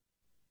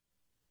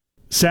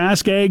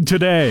Sask Ag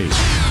Today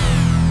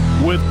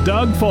with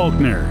Doug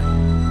Faulkner.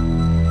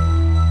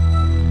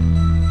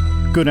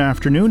 Good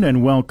afternoon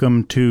and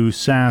welcome to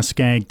Sask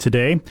Ag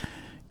Today.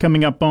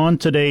 Coming up on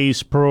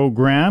today's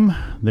program,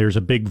 there's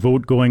a big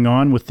vote going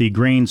on with the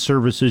Grain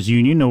Services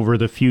Union over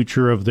the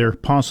future of their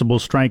possible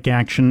strike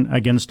action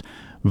against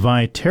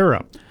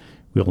Viterra.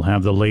 We'll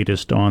have the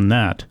latest on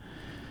that.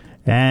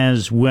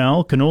 As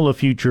well, canola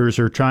futures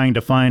are trying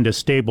to find a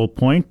stable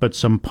point, but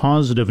some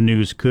positive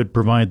news could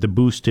provide the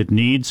boost it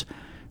needs.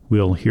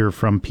 We'll hear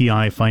from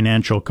PI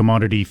Financial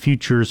Commodity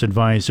Futures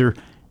Advisor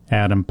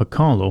Adam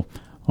Picallo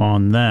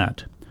on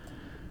that.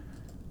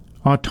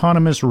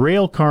 Autonomous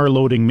rail car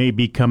loading may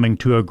be coming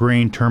to a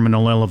grain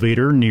terminal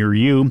elevator near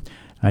you.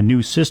 A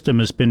new system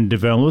has been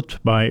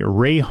developed by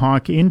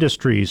Rayhawk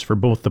Industries for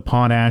both the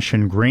potash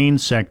and grain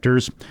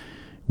sectors.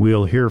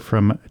 We'll hear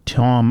from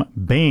Tom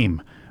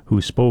Boehm, who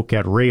spoke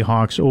at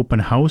Rayhawk's open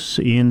house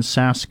in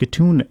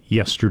Saskatoon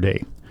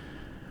yesterday.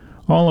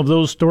 All of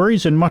those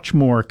stories and much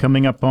more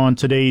coming up on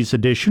today's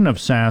edition of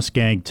Sask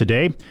Ag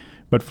Today.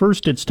 But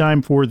first, it's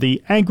time for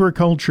the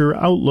Agriculture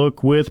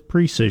Outlook with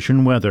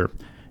Precision Weather.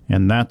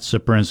 And that's a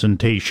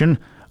presentation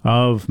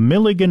of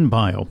Milligan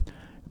Bio.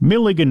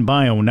 Milligan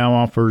Bio now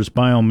offers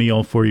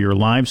biomeal for your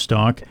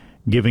livestock,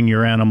 giving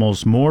your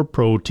animals more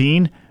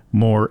protein,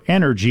 more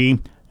energy,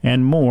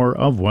 and more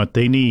of what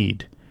they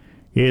need.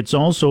 It's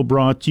also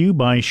brought to you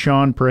by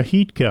Sean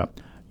Prahitka,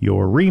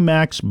 your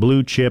RE/MAX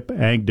Blue Chip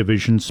Ag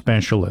Division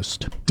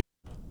Specialist.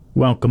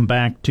 Welcome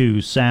back to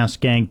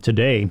Sask Ag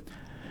Today.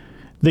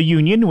 The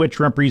union, which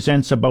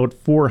represents about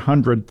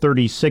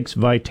 436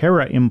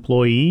 Viterra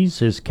employees,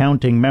 is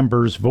counting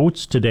members'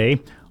 votes today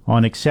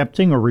on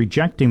accepting or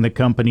rejecting the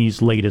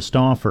company's latest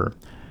offer.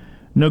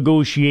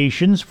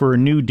 Negotiations for a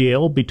new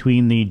deal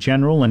between the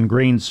General and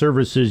Grain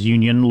Services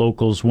Union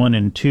Locals 1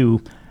 and 2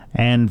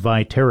 and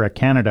Viterra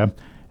Canada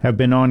have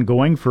been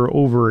ongoing for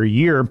over a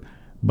year,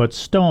 but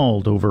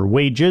stalled over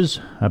wages,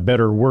 a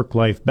better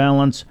work-life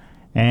balance,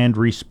 and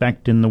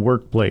respect in the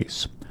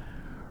workplace.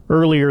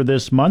 Earlier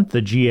this month,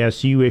 the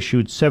GSU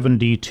issued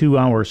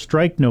 72-hour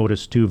strike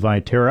notice to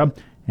Viterra,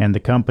 and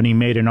the company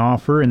made an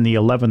offer in the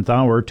 11th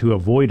hour to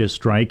avoid a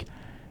strike.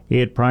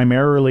 It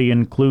primarily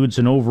includes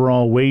an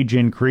overall wage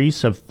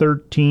increase of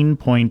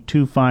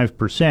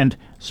 13.25%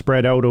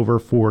 spread out over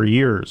 4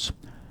 years.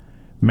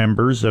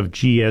 Members of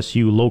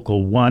GSU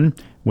Local 1,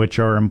 which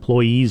are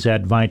employees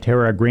at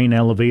Viterra grain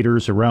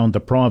elevators around the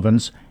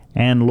province,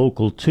 and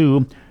Local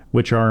 2,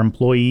 which are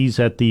employees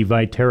at the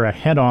Viterra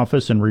head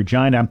office in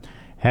Regina,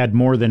 had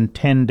more than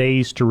 10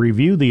 days to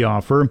review the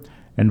offer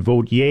and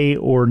vote yea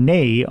or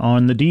nay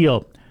on the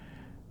deal.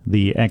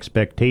 The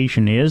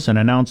expectation is an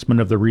announcement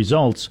of the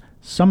results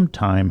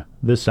sometime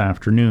this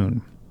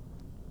afternoon.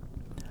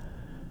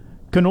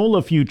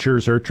 Canola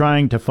futures are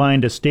trying to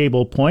find a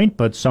stable point,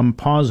 but some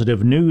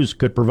positive news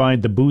could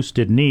provide the boost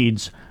it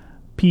needs.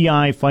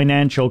 PI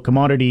Financial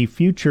Commodity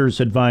Futures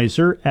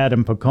Advisor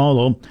Adam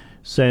Picallo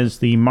says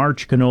the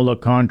March canola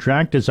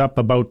contract is up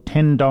about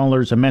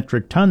 $10 a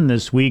metric ton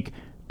this week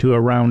to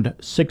around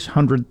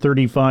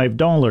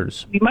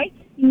 $635. We might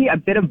see a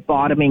bit of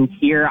bottoming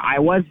here. I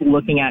was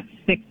looking at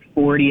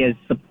 640 as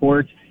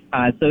support.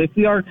 So if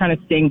we are kind of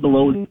staying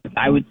below,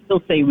 I would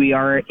still say we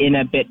are in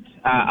a bit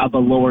of a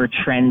lower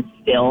trend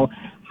still.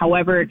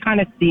 However, it kind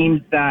of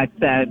seems that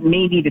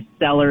maybe the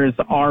sellers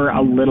are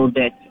a little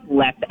bit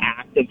less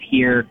active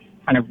here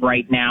kind of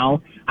right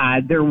now.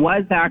 There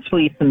was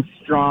actually some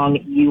strong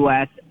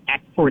U.S.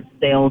 export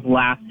sales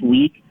last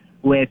week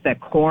with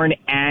corn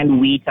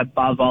and wheat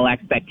above all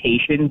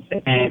expectations,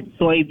 and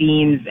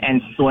soybeans and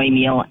soy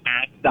meal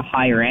at the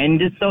higher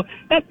end. So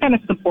that's kind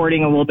of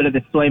supporting a little bit of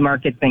the soy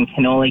markets and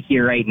canola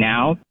here right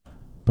now.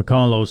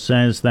 Picallo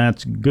says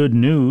that's good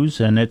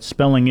news, and it's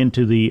spelling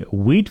into the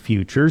wheat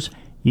futures,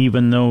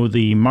 even though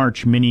the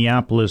March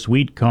Minneapolis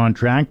wheat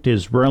contract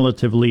is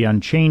relatively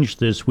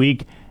unchanged this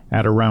week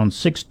at around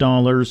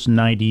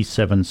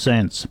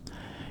 $6.97.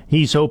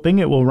 He's hoping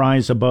it will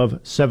rise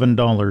above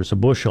 $7 a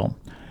bushel.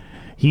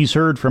 He's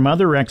heard from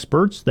other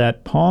experts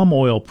that palm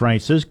oil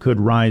prices could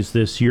rise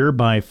this year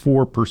by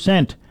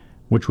 4%,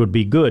 which would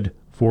be good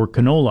for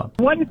canola.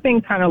 One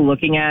thing kind of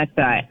looking at,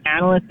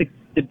 analysts,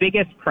 the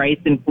biggest price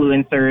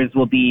influencers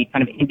will be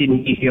kind of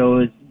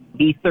Indonesia's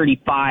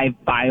B35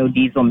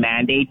 biodiesel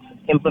mandate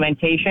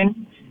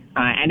implementation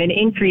and an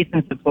increase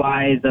in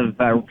supplies of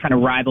kind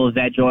of rival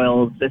veg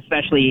oils,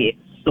 especially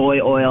soy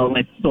oil,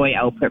 with soy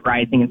output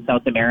rising in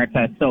South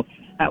America. So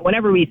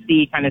whenever we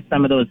see kind of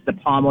some of the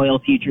palm oil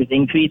futures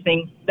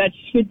increasing, that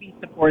should be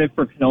supportive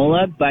for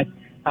canola. But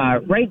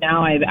right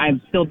now, I've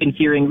still been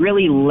hearing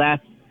really less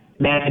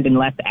demand and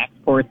less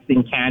exports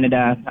in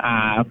Canada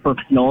for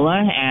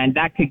canola, and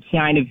that could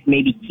kind of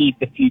maybe keep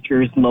the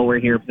futures lower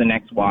here for the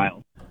next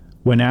while.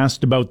 When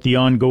asked about the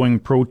ongoing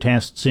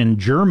protests in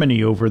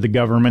Germany over the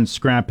government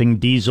scrapping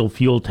diesel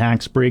fuel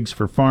tax breaks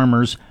for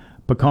farmers,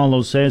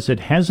 Picallo says it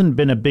hasn't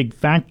been a big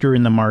factor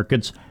in the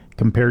markets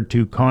compared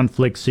to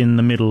conflicts in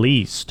the Middle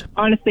East.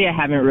 Honestly, I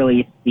haven't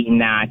really seen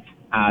that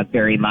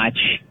very much.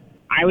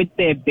 I would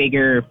say a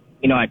bigger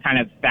a kind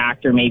of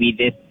factor maybe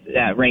this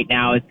right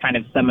now is kind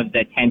of some of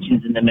the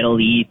tensions in the Middle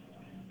East,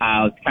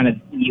 kind of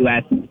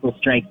U.S. missile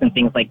strikes and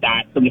things like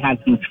that. So we have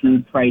seen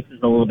crude prices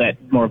a little bit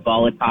more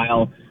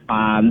volatile,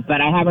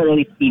 but I haven't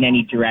really seen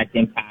any direct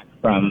impact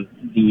from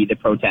the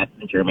protests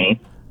in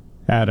Germany.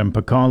 Adam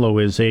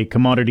Picalo is a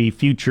commodity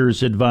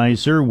futures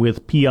advisor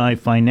with PI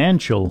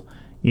Financial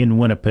in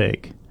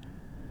Winnipeg.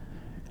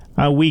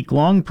 A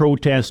week-long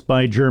protest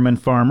by German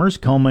farmers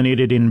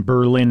culminated in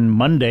Berlin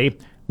Monday,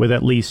 with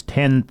at least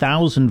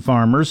 10,000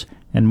 farmers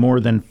and more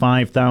than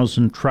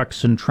 5,000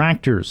 trucks and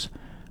tractors.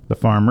 The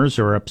farmers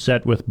are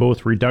upset with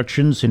both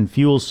reductions in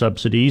fuel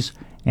subsidies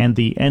and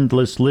the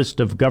endless list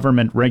of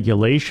government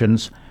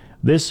regulations.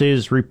 This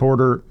is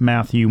reporter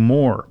Matthew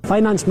Moore.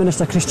 Finance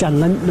Minister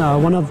Christian Lindner,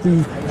 one of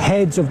the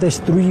heads of this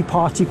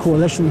three-party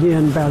coalition here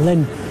in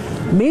Berlin,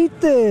 made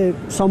the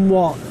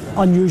somewhat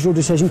unusual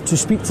decision to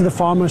speak to the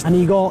farmers, and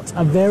he got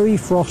a very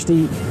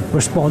frosty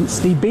response.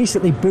 They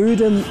basically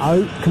booed him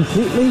out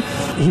completely.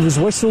 He was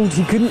whistled.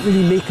 He couldn't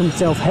really make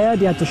himself heard.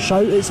 He had to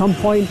shout at some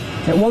point.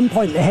 At one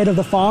point, the head of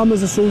the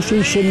Farmers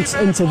Association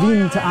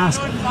intervened to ask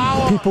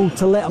people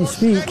to let him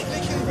speak.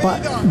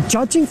 But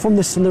judging from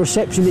this and the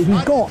reception that he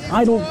got,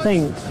 I don't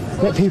think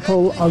that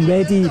people are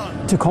ready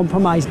to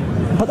compromise.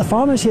 But the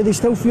farmers here, they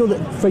still feel that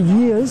for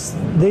years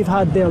they've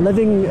had their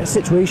living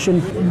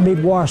situation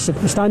made worse.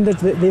 The standard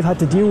that they've had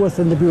to deal with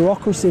and the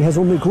bureaucracy has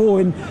only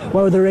grown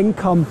while their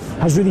income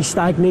has really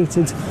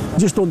stagnated. I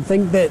just don't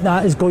think that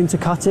that is going to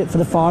cut it for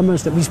the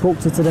farmers that we spoke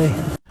to today.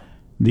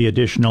 The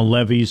additional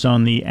levies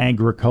on the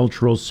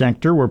agricultural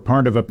sector were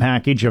part of a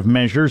package of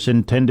measures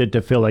intended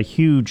to fill a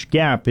huge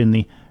gap in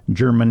the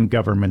German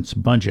government's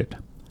budget.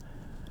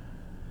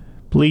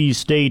 Please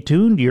stay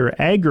tuned. Your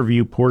Ag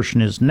Review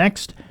portion is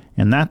next,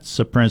 and that's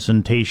a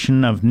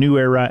presentation of New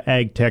Era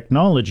Ag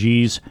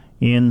Technologies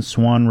in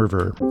Swan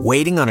River.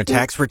 Waiting on a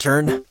tax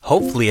return?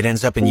 Hopefully it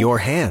ends up in your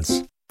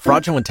hands.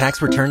 Fraudulent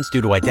tax returns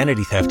due to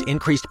identity theft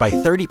increased by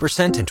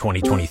 30% in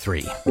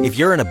 2023. If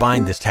you're in a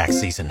bind this tax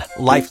season,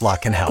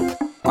 LifeLock can help.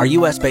 Our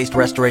U.S.-based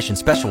restoration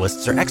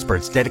specialists are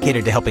experts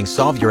dedicated to helping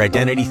solve your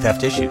identity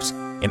theft issues.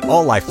 And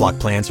all LifeLock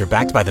plans are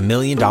backed by the $1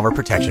 Million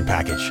Protection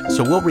Package.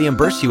 So we'll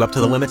reimburse you up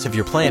to the limits of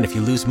your plan if you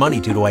lose money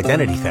due to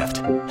identity theft.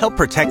 Help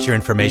protect your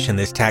information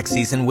this tax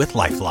season with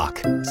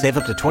LifeLock. Save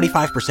up to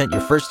 25% your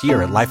first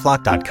year at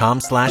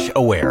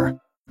LifeLock.com/aware.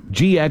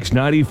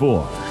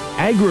 GX94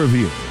 Ag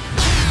Review.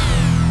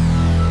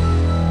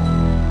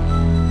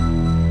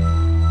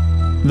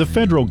 The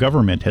federal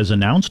government has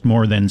announced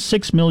more than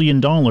 $6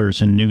 million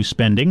in new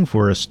spending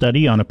for a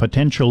study on a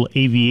potential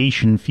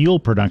aviation fuel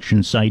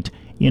production site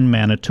in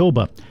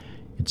Manitoba.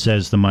 It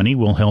says the money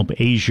will help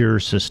Azure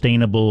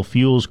Sustainable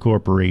Fuels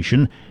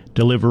Corporation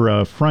deliver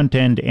a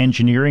front-end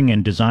engineering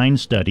and design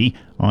study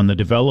on the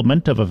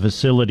development of a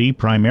facility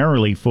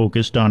primarily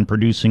focused on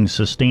producing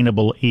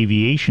sustainable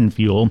aviation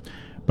fuel,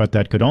 but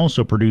that could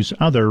also produce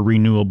other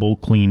renewable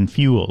clean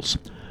fuels.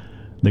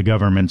 The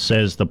government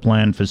says the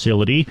planned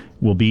facility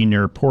will be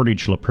near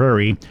Portage la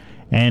Prairie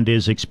and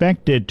is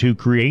expected to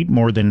create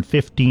more than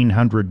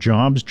 1,500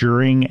 jobs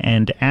during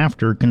and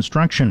after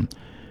construction.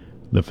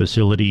 The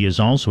facility is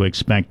also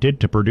expected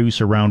to produce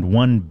around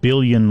 1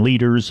 billion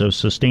liters of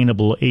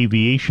sustainable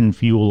aviation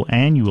fuel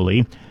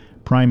annually,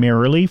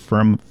 primarily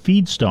from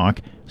feedstock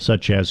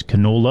such as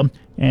canola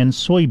and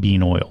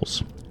soybean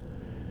oils.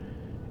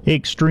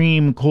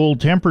 Extreme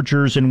cold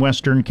temperatures in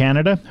Western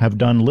Canada have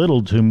done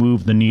little to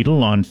move the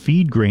needle on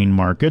feed grain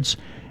markets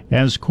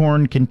as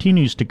corn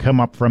continues to come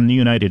up from the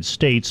United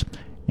States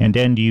and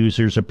end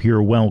users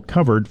appear well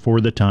covered for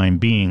the time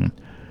being.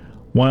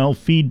 While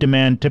feed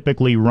demand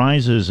typically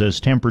rises as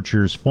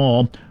temperatures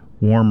fall,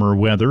 warmer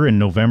weather in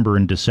November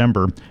and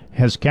December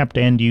has kept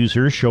end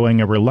users showing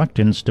a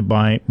reluctance to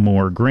buy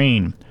more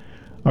grain.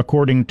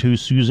 According to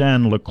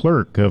Suzanne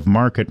Leclerc of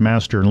Market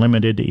Master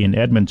Limited in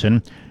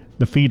Edmonton,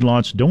 the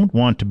feedlots don't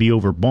want to be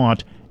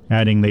overbought,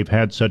 adding they've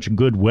had such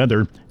good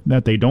weather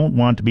that they don't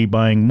want to be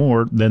buying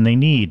more than they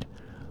need.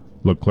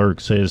 Leclerc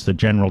says the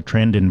general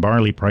trend in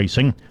barley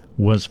pricing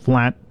was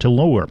flat to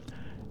lower.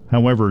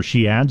 However,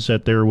 she adds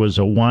that there was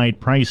a wide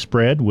price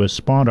spread with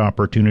spot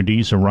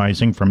opportunities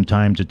arising from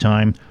time to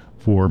time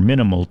for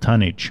minimal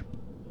tonnage.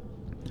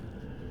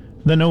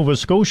 The Nova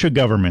Scotia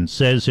government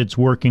says it's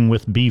working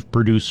with beef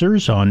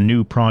producers on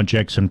new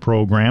projects and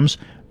programs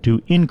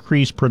to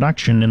increase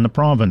production in the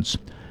province.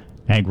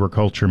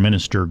 Agriculture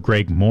Minister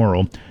Greg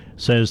Morrow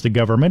says the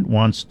government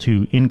wants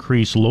to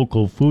increase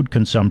local food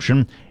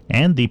consumption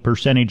and the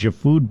percentage of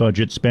food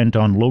budget spent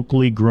on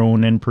locally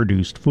grown and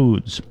produced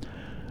foods.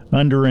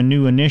 Under a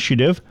new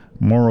initiative,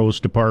 Morrow's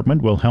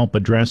department will help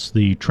address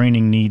the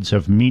training needs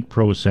of meat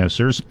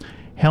processors,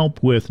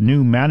 help with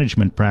new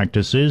management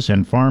practices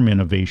and farm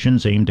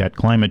innovations aimed at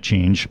climate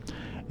change,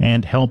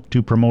 and help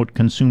to promote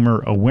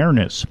consumer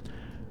awareness.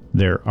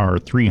 There are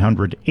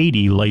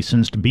 380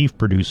 licensed beef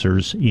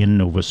producers in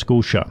Nova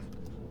Scotia.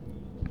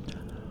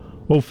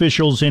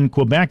 Officials in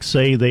Quebec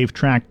say they've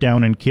tracked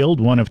down and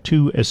killed one of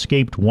 2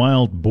 escaped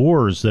wild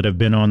boars that have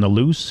been on the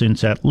loose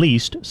since at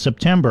least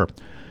September.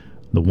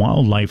 The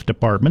Wildlife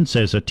Department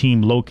says a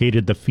team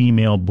located the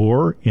female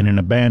boar in an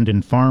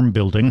abandoned farm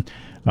building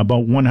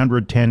about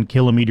 110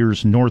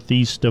 kilometers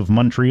northeast of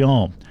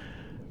Montreal.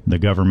 The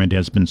government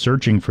has been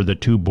searching for the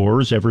two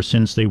boars ever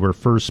since they were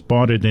first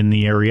spotted in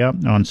the area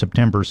on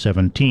September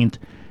 17th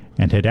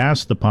and had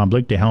asked the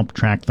public to help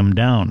track them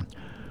down.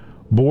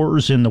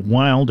 Boars in the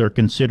wild are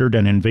considered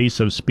an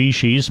invasive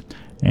species,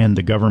 and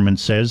the government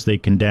says they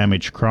can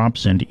damage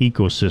crops and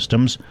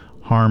ecosystems,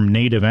 harm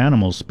native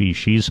animal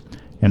species,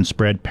 and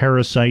spread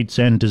parasites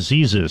and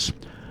diseases.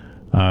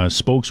 A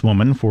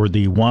spokeswoman for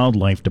the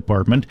Wildlife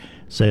Department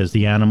says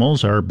the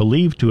animals are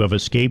believed to have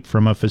escaped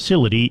from a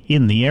facility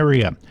in the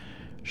area.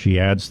 She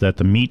adds that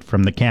the meat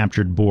from the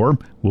captured boar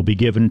will be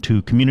given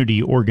to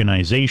community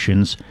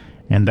organizations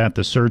and that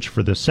the search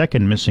for the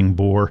second missing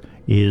boar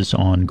is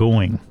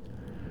ongoing.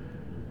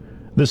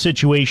 The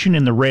situation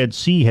in the Red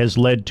Sea has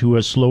led to a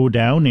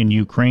slowdown in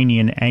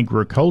Ukrainian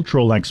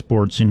agricultural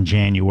exports in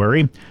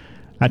January.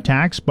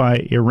 Attacks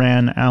by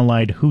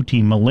Iran-allied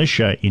Houthi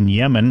militia in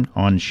Yemen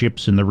on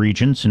ships in the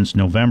region since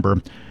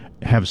November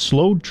have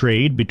slowed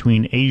trade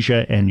between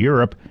Asia and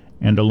Europe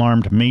and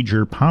alarmed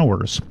major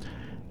powers.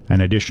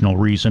 An additional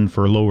reason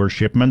for lower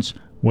shipments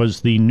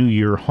was the New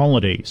Year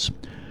holidays.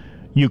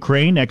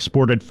 Ukraine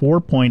exported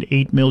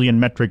 4.8 million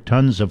metric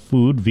tons of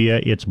food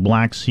via its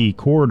Black Sea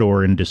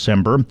corridor in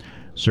December,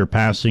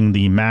 surpassing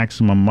the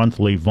maximum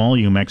monthly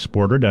volume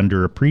exported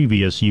under a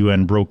previous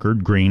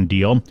UN-brokered grain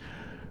deal.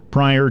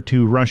 Prior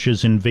to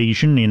Russia's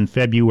invasion in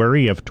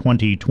February of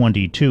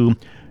 2022,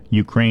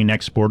 Ukraine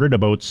exported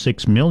about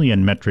 6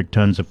 million metric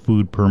tons of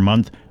food per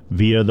month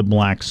via the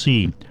Black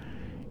Sea.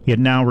 It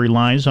now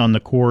relies on the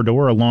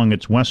corridor along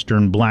its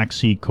western Black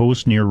Sea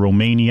coast near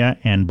Romania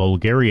and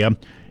Bulgaria,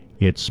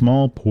 its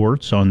small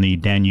ports on the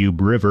Danube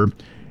River,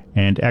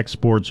 and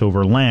exports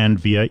over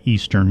land via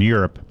Eastern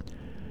Europe.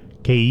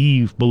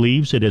 Kyiv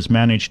believes it has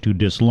managed to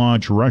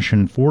dislodge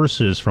Russian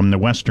forces from the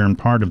western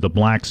part of the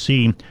Black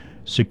Sea,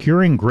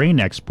 securing grain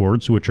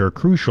exports which are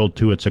crucial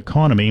to its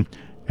economy,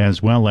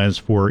 as well as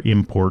for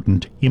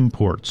important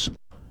imports.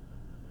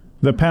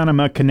 The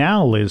Panama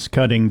Canal is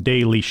cutting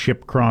daily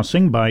ship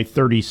crossing by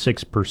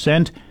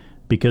 36%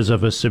 because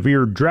of a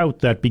severe drought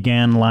that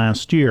began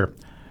last year.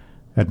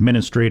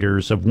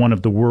 Administrators of one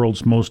of the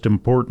world's most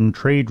important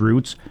trade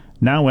routes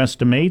now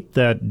estimate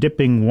that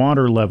dipping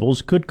water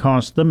levels could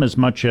cost them as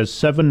much as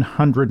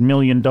 $700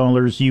 million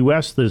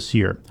US this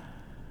year.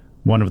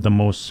 One of the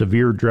most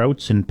severe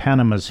droughts in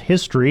Panama's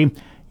history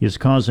is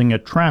causing a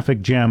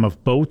traffic jam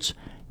of boats,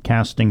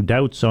 casting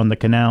doubts on the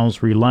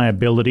canal's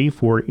reliability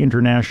for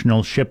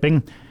international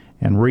shipping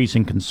and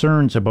raising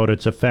concerns about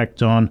its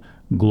effect on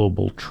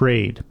global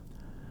trade.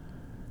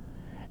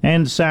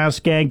 And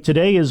Sask Ag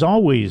Today is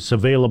always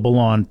available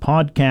on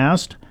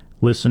podcast.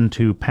 Listen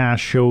to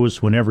past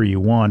shows whenever you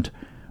want.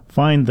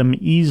 Find them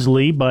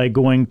easily by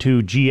going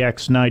to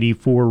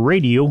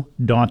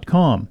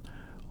GX94radio.com.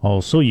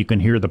 Also, you can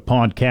hear the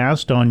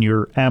podcast on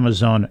your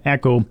Amazon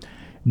Echo.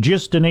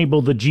 Just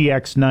enable the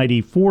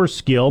GX94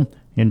 skill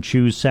and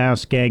choose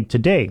Sask Ag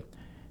Today.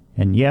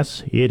 And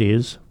yes, it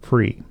is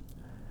free.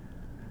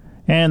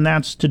 And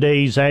that's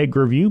today's Ag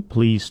Review.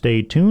 Please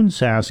stay tuned.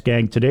 Sask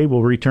Ag Today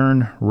will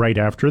return right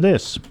after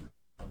this.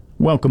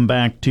 Welcome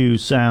back to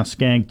Sask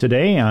Ag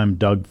Today. I'm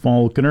Doug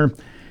Falconer.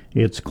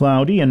 It's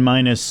cloudy and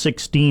minus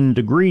 16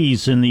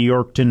 degrees in the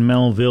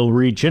Yorkton-Melville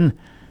region.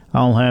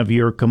 I'll have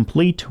your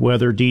complete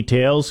weather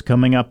details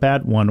coming up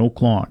at 1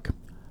 o'clock.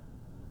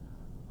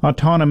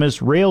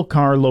 Autonomous rail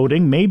car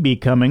loading may be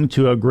coming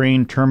to a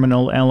grain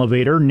terminal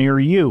elevator near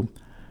you.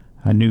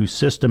 A new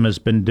system has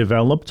been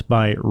developed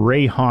by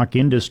Rayhawk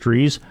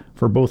Industries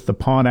for both the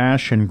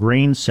potash and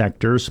grain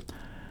sectors.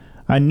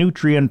 A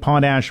nutrient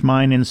potash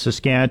mine in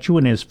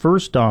Saskatchewan is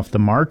first off the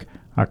mark,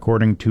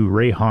 according to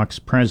Rayhawk's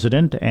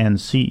president and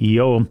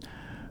CEO.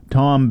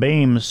 Tom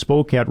Boehm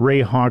spoke at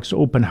Rayhawk's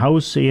open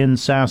house in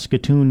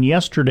Saskatoon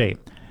yesterday.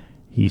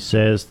 He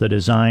says the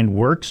design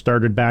work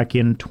started back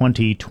in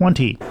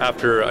 2020.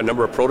 After a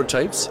number of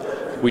prototypes,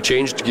 we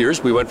changed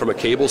gears. We went from a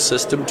cable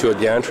system to a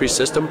gantry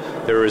system.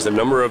 There was a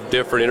number of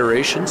different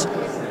iterations,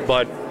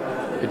 but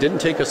it didn't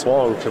take us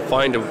long to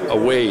find a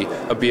way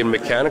of being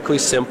mechanically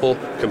simple,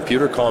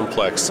 computer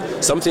complex,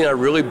 something that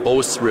really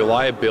boasts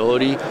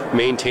reliability,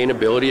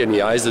 maintainability in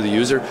the eyes of the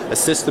user, a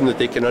system that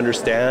they can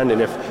understand,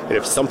 and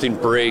if something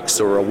breaks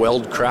or a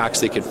weld cracks,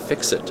 they can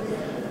fix it.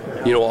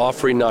 You know,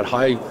 offering that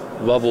high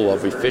level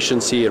of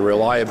efficiency and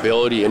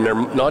reliability in their,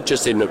 not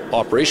just in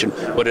operation,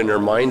 but in their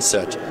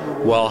mindset,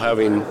 while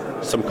having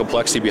some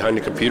complexity behind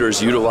the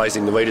computers,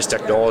 utilizing the latest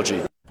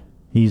technology.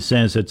 He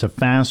says it's a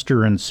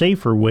faster and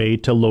safer way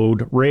to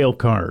load rail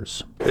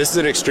cars. This is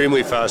an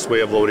extremely fast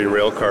way of loading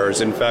rail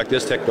cars. In fact,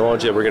 this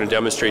technology that we're going to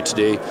demonstrate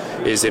today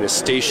is in a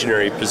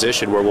stationary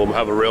position, where we'll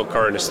have a rail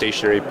car in a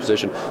stationary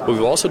position. But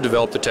we've also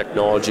developed the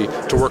technology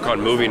to work on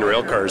moving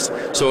rail cars,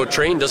 so a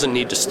train doesn't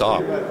need to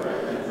stop.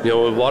 You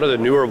know, a lot of the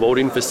newer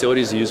loading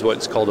facilities use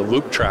what's called a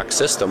loop track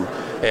system,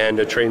 and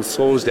a train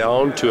slows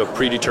down to a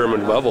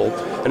predetermined level,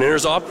 and then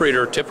there's an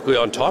operator typically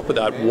on top of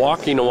that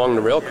walking along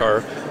the rail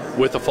car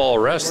with a fall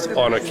arrest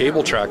on a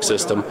cable track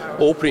system,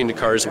 opening the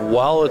cars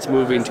while it's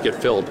moving to get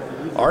filled.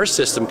 Our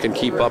system can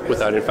keep up with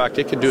that. In fact,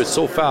 it can do it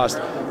so fast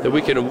that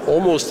we can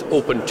almost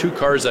open 2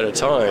 cars at a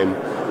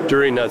time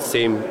during that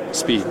same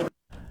speed.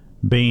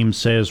 Boehm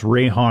says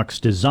Rayhawk's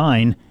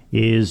design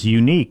is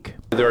unique.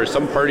 There are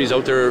some parties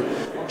out there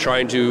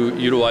trying to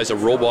utilize a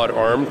robot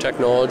arm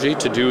technology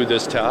to do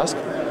this task.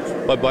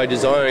 But by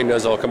design,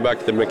 as I'll come back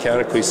to the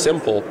mechanically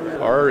simple,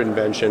 our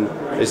invention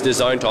is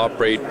designed to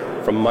operate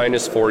from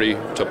minus 40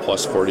 to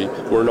plus 40.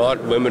 We're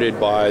not limited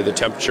by the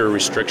temperature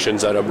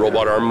restrictions that a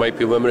robot arm might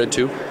be limited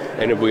to.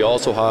 And we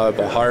also have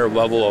a higher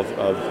level of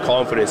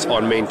confidence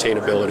on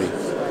maintainability.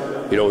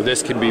 You know,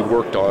 this can be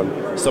worked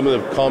on. Some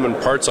of the common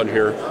parts on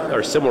here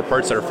are similar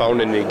parts that are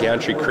found in the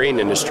gantry crane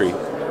industry.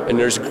 And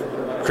there's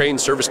crane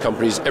service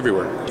companies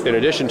everywhere. In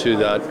addition to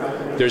that,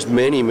 there's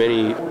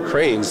many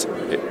cranes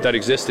that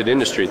exist in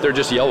industry. They're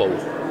just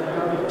yellow.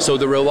 So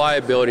the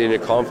reliability and the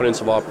confidence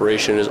of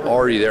operation is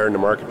already there in the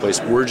marketplace.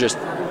 We're just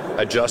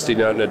adjusting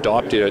it and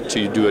adopting it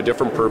to do a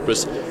different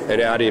purpose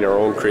and adding our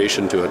own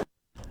creation to it.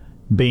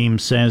 Boehm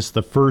says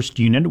the first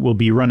unit will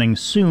be running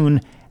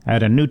soon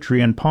at a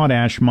nutrient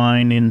potash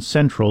mine in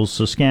central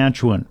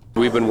Saskatchewan.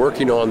 We've been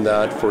working on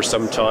that for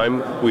some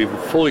time. We've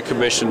fully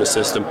commissioned the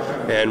system,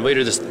 and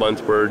later this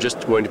month we're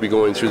just going to be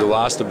going through the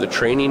last of the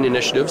training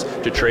initiatives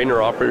to train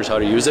our operators how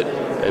to use it,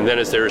 and then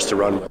it's theirs to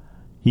run.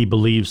 He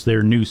believes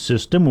their new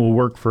system will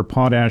work for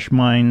potash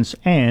mines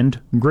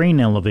and grain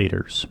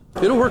elevators.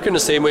 It'll work in the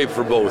same way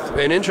for both,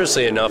 and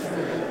interestingly enough,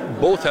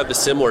 both have the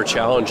similar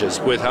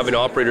challenges with having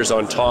operators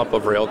on top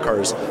of rail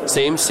cars.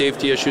 Same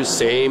safety issues,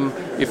 same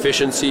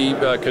efficiency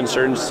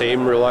concerns,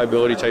 same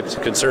reliability types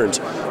of concerns.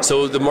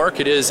 So the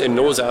market is, in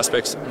those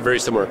aspects,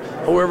 very similar.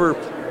 However,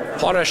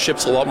 potash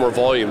ships a lot more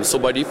volume, so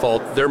by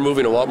default, they're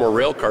moving a lot more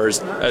rail cars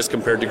as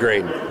compared to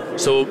grain.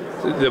 So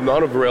the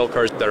amount of rail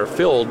cars that are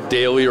filled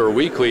daily or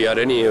weekly at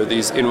any of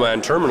these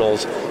inland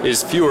terminals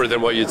is fewer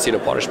than what you'd see in a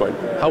potash mine.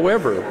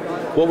 However,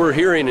 what we're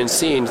hearing and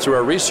seeing through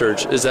our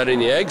research is that in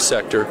the ag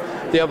sector,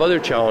 they have other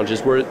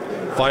challenges where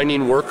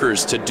finding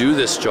workers to do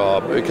this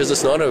job, because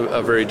it's not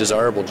a very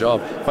desirable job,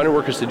 finding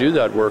workers to do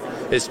that work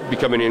is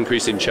becoming an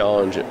increasing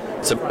challenge.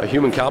 It's a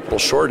human capital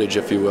shortage,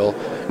 if you will,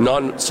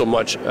 not so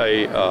much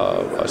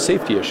a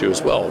safety issue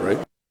as well, right?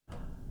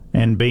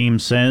 And Boehm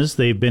says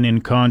they've been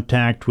in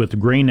contact with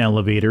grain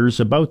elevators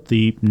about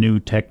the new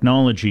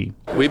technology.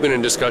 We've been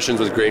in discussions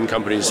with grain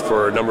companies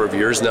for a number of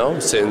years now,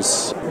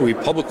 since we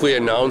publicly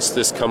announced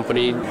this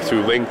company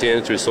through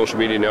LinkedIn, through social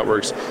media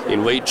networks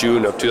in late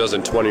June of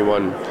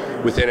 2021.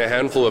 Within a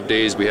handful of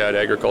days, we had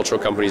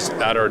agricultural companies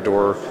at our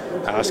door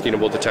asking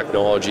about the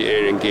technology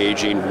and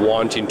engaging,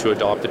 wanting to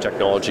adopt the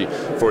technology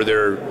for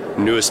their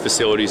newest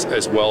facilities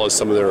as well as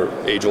some of their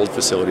age-old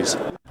facilities.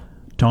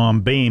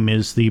 Tom Boehm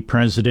is the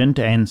president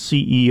and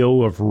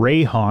CEO of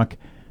Rayhawk.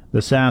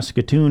 The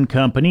Saskatoon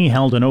company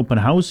held an open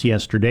house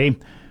yesterday,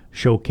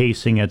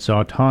 showcasing its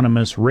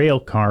autonomous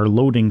railcar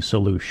loading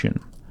solution.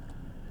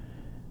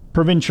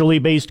 Provincially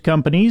based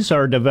companies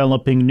are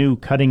developing new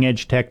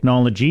cutting-edge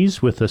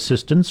technologies with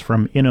assistance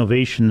from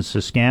Innovation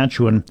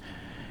Saskatchewan.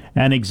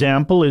 An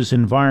example is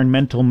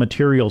environmental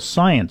material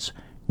science,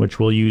 which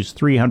will use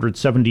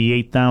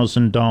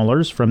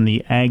 $378,000 from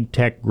the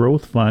AgTech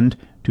Growth Fund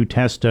to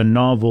test a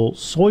novel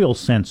soil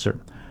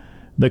sensor.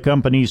 The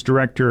company's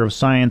Director of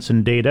Science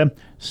and Data,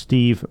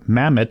 Steve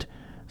Mamet,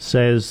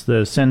 says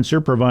the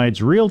sensor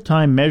provides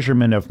real-time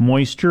measurement of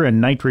moisture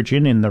and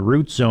nitrogen in the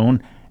root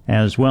zone,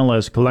 as well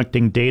as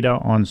collecting data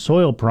on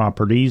soil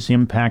properties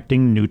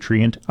impacting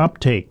nutrient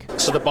uptake.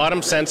 So the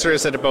bottom sensor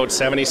is at about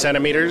 70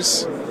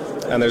 centimeters,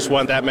 and there's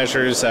one that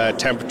measures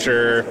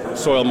temperature,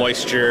 soil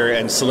moisture,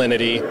 and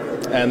salinity.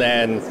 And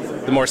then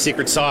the more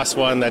secret sauce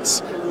one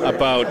that's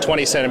about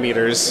 20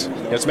 centimeters.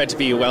 It's meant to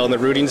be well in the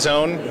rooting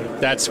zone.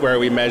 That's where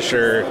we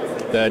measure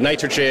the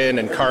nitrogen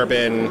and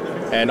carbon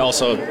and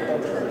also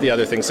the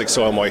other things like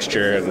soil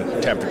moisture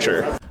and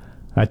temperature.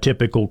 A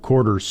typical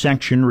quarter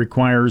section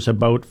requires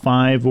about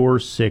 5 or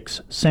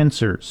 6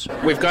 sensors.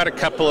 We've got a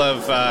couple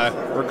of,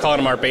 we're calling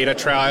them our beta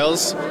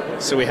trials.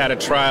 So we had a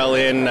trial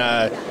in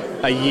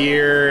a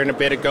year and a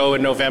bit ago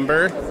in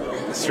November,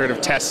 sort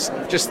of test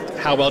just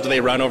how well do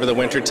they run over the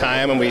winter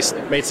time, and we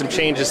made some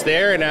changes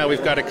there, and now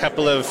we've got a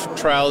couple of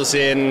trials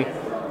in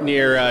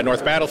near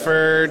North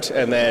Battleford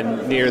and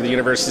then near the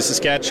University of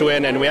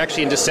Saskatchewan, and we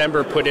actually in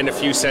December put in a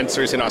few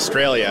sensors in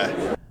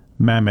Australia.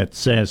 Mamet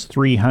says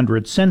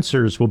 300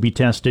 sensors will be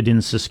tested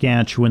in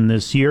Saskatchewan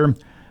this year,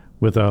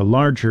 with a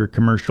larger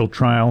commercial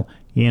trial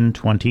in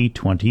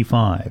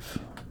 2025.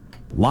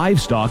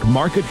 Livestock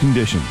market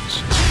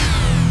conditions.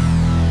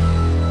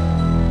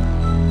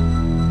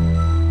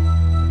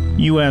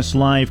 U.S.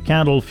 live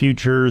cattle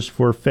futures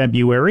for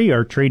February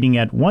are trading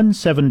at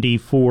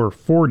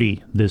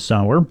 $174.40 this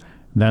hour.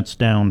 That's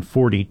down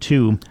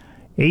 42.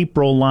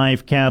 April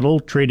live cattle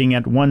trading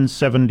at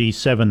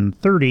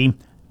 $177.30,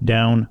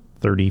 down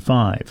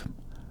 35.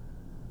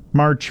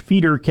 March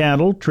feeder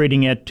cattle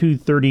trading at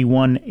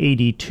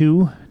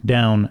 $231.82,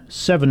 down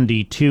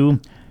 72.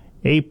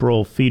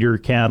 April feeder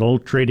cattle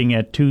trading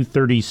at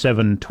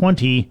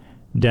 $237.20,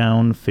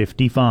 down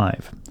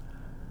 55.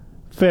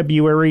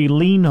 February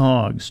lean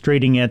hogs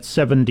trading at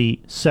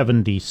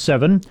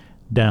 70.77,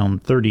 down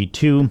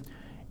 32.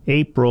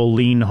 April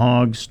lean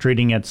hogs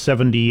trading at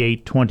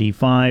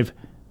 78.25,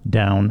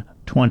 down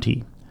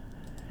 20.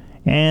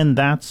 And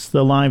that's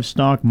the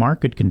livestock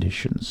market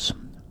conditions.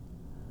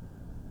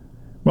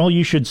 Well,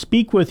 you should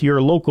speak with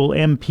your local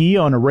MP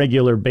on a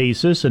regular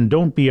basis, and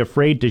don't be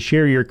afraid to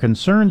share your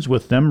concerns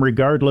with them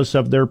regardless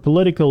of their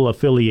political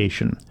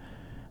affiliation.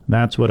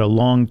 That's what a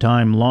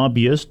longtime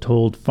lobbyist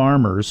told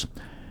farmers.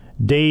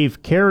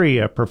 Dave Carey,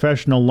 a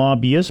professional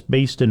lobbyist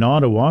based in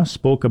Ottawa,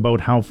 spoke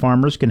about how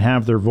farmers can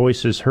have their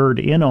voices heard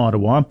in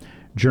Ottawa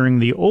during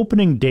the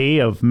opening day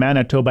of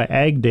Manitoba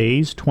Ag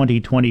Days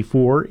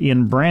 2024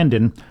 in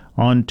Brandon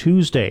on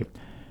Tuesday.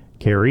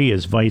 Carey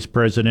is Vice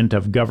President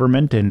of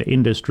Government and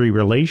Industry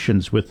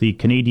Relations with the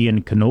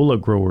Canadian Canola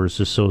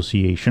Growers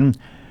Association.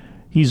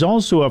 He's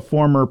also a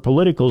former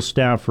political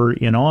staffer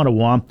in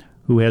Ottawa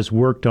who has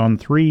worked on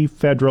 3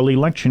 federal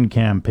election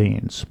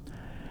campaigns.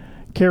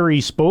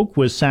 Carey spoke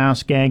with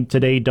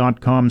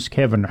SaskAgToday.com's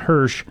Kevin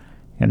Hirsch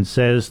and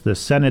says the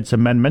Senate's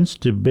amendments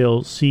to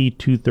Bill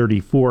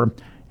C-234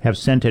 have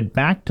sent it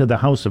back to the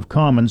House of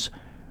Commons,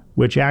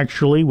 which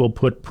actually will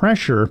put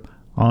pressure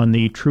on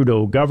the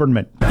Trudeau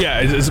government.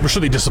 Yeah, we're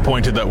certainly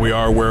disappointed that we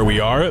are where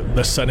we are.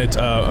 The Senate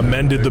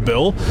amended the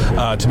bill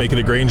to make it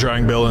a grain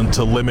drying bill and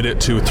to limit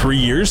it to 3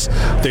 years.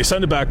 They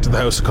sent it back to the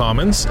House of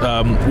Commons.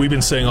 We've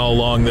been saying all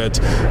along that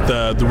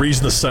the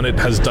reason the Senate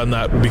has done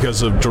that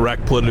because of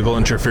direct political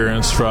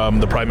interference from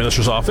the Prime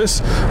Minister's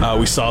office.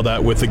 We saw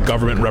that with the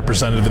government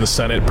representative in the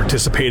Senate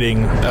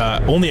participating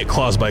only at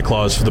clause by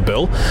clause for the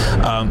bill.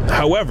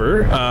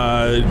 However,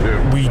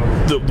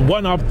 the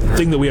one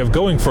thing that we have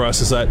going for us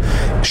is that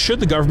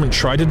should the government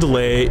try to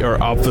delay or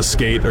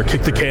obfuscate or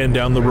kick the can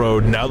down the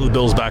road now that the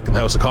bill's back in the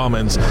House of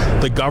Commons,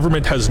 the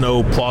government has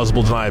no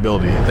plausible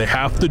deniability. They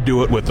have to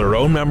do it with their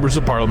own members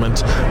of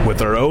Parliament, with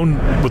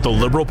the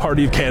Liberal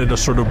Party of Canada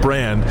sort of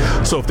brand.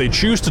 So if they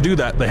choose to do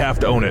that, they have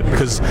to own it.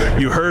 Because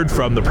you heard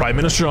from the Prime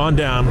Minister on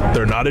down,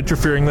 they're not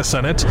interfering in the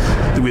Senate.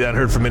 We then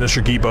heard from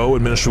Minister Guilbeault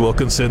and Minister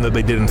Wilkinson that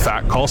they did in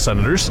fact call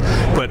senators.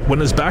 But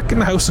when it's back in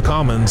the House of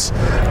Commons,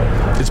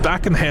 it's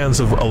back in the hands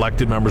of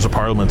elected members of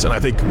Parliament. And I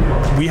think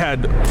we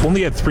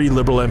only had 3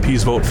 Liberal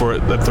MPs vote for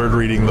it at third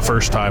reading the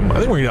first time. I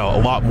think we're a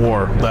lot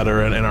more that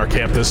are in our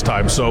camp this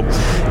time. So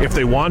if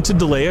they want to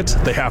delay it,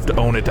 they have to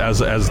own it as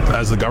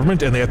the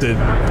government, and they have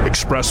to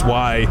express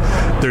why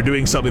they're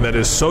doing something that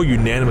is so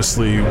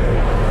unanimously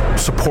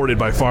supported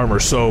by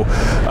farmers. So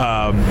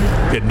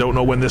I don't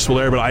know when this will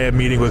air, but I am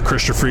meeting with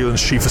Chrystia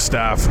Freeland's Chief of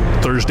Staff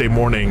Thursday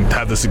morning to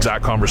have this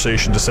exact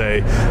conversation to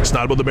say it's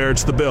not about the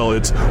merits of the bill,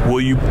 it's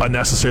will you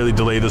unnecessarily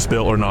delay this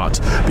bill or not?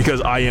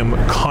 Because I am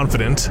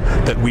confident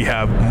that we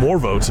have more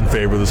votes in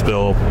favor of this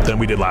bill than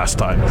we did last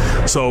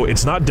time. So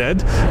it's not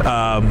dead,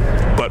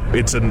 but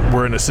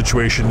we're in a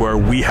situation where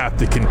we have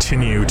to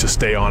continue to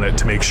stay on it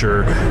to make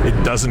sure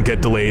it doesn't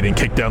get delayed and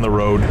kicked down the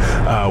road.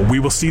 We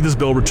will see this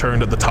bill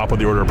returned at the top of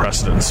the order of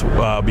precedence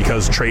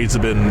because trades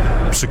have been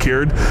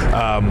secured.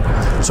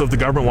 So if the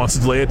government wants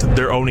to delay it,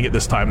 they're owning it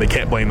this time. They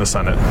can't blame the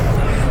Senate.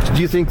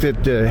 Do you think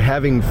that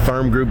having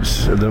farm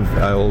groups,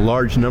 a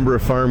large number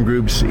of farm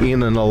groups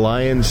in an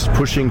alliance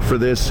pushing for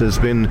this has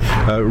been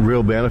a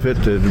real benefit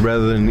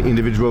rather than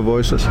individual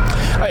voices?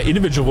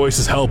 Individual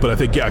voices help, but I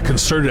think,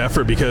 concerted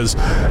effort, because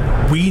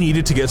we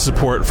needed to get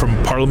support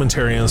from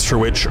parliamentarians for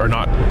which are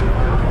not,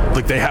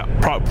 like, they have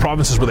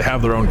provinces where they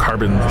have their own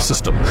carbon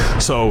system.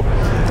 So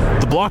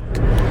the Bloc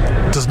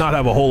does not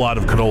have a whole lot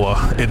of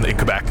canola in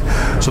Quebec.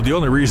 So the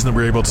only reason that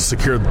we're able to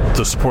secure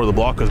the support of the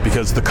Bloc is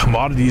because the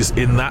commodities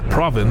in that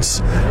province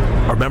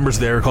are members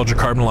of the Agriculture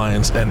Carbon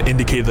Alliance and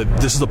indicate that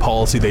this is the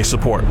policy they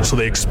support. So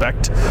they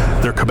expect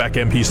their Quebec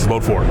MPs to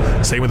vote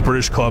for. Same with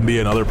British Columbia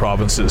and other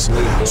provinces.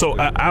 So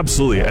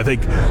absolutely, I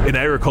think in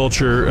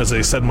agriculture, as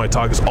I said in my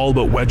talk, it's all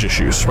about wedge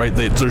issues, right?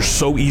 We're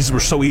so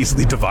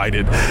easily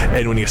divided,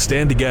 and when you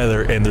stand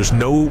together and there's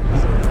no,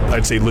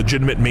 I'd say,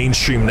 legitimate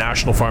mainstream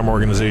national farm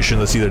organization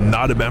that's either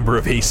not a member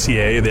of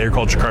ACA, the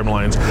Agriculture Carbon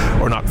Alliance,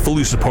 or not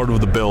fully supportive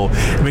of the bill,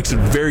 it makes it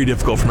very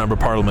difficult for Member of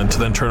Parliament to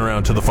then turn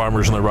around to the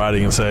farmers in their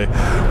riding and say,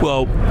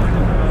 well,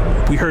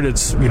 we heard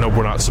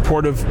we're not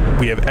supportive.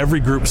 We have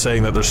every group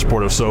saying that they're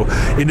supportive. So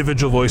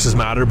individual voices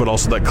matter, but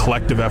also that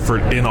collective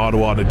effort in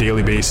Ottawa on a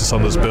daily basis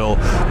on this bill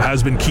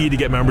has been key to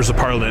get members of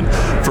Parliament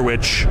for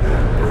which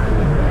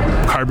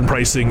carbon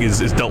pricing is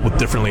dealt with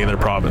differently in their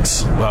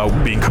province,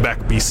 being Quebec,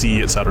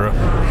 BC, etc.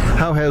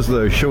 How has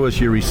the Show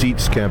Us Your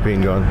Receipts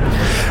campaign gone?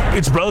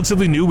 It's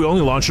relatively new. We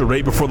only launched it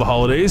right before the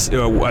holidays.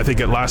 I think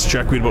at last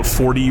check we had about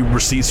 40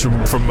 receipts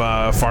from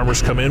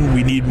farmers come in.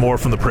 We need more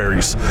from the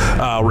prairies.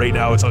 Right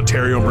now it's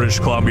Ontario and British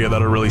Columbia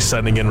that are really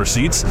sending in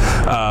receipts.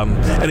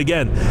 And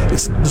again,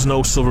 there's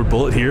no silver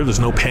bullet here. There's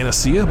no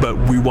panacea, but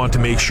we want to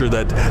make sure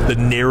that the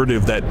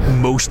narrative that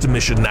most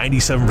emissions,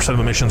 97% of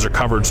emissions are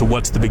covered, so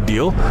what's the big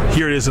deal?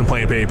 Here it is in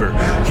plain paper.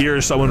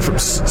 Here's someone from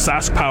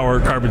Sask Power,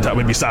 Carbon Top,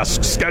 maybe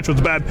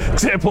Saskatchewan's a bad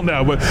example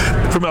now, but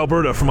from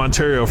Alberta, from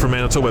Ontario, from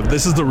Manitoba.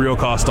 This is the real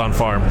cost on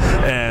farm.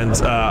 And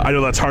I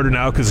know that's harder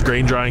now because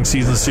grain drying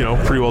season's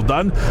pretty well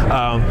done.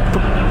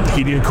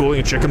 Heating and cooling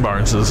and chicken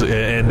barns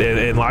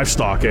and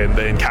livestock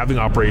and calving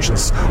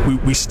operations,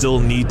 we still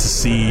need to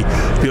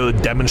be able to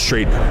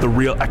demonstrate the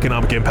real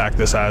economic impact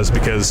this has,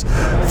 because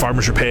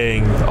farmers are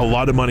paying a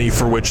lot of money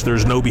for which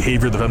there's no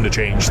behavior for them to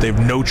change. They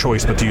have no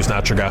choice but to use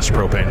natural gas or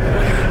propane.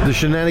 The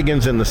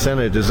shenanigans in the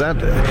Senate, is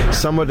that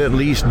somewhat at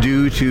least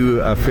due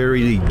to a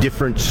fairly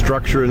different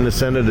structure in the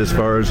Senate as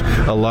far as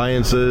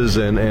alliances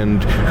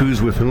and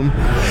who's with whom?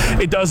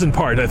 It does in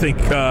part. I think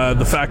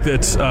the fact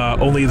that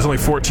there's only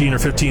 14 or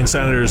 15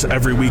 senators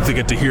every week that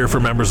get to hear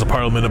from members of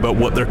Parliament about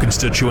what their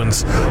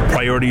constituents'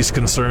 priorities,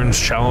 concerns,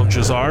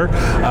 challenges are,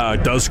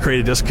 does create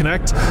a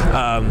disconnect.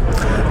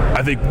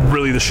 I think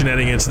really the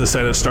shenanigans in the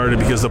Senate started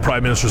because the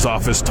Prime Minister's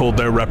office told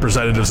their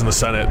representatives in the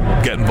Senate,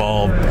 get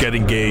involved, get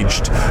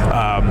engaged,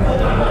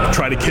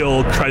 try to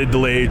kill, try to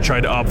delay,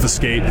 try to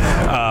obfuscate.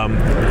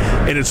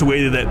 And it's a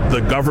way that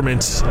the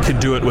government can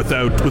do it with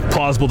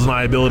plausible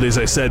deniability, as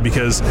I said,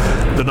 because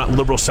they're not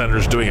Liberal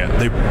senators doing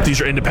it.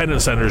 These are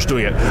independent senators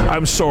doing it.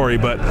 I'm sorry,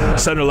 but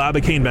Senator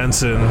Labakane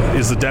Benson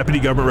is the deputy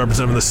government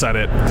representative in the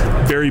Senate,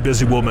 very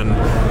busy woman.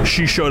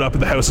 She showed up at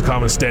the House of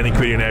Commons Standing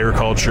Committee on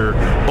Agriculture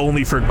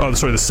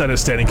the Senate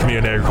Standing Committee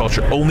on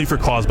Agriculture only for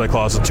clause by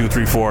clause in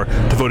 234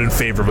 to vote in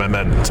favor of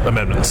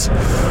amendments.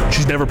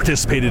 She's never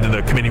participated in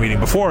a committee meeting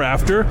before or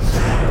after.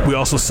 We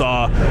also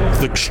saw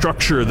the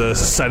structure of the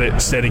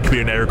Senate Standing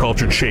Committee on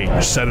Agriculture change.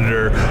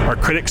 Our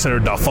critic, Senator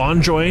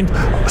Dauphin, joined.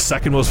 A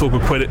second most vocal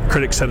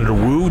critic, Senator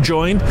Wu,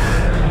 joined.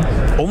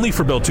 Only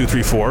for Bill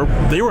 234.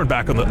 They weren't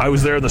back I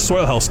was there in the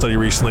soil health study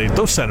recently.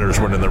 Those senators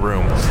weren't in the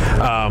room.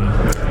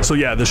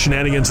 The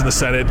shenanigans in the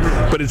Senate,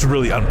 but it's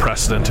really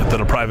unprecedented that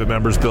a private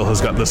member's bill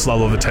has got this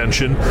level of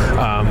attention.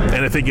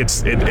 And I think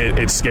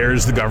it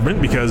scares the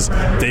government because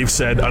they had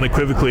said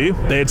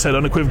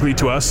unequivocally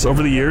to us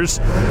over the years,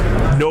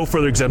 no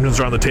further exemptions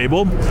are on the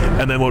table.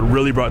 And then what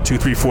really brought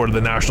 234 to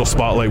the national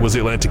spotlight was the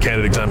Atlantic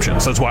Canada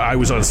exemptions. That's why I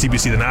was on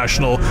CBC The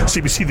National,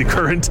 CBC The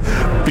Current,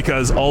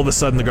 because all of a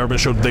sudden the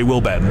government showed they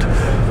will bend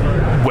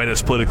when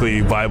it's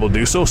politically viable to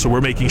do so. So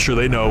we're making sure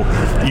they know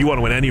you want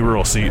to win any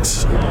rural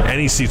seats,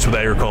 any seats with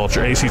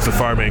agriculture, any seats with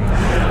farming,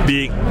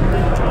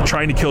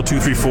 trying to kill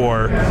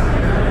 234.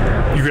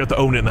 You're going to have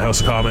to own it in the House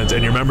of Commons,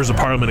 and your members of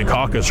Parliament and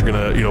caucus are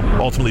going to,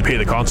 ultimately pay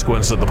the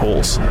consequences at the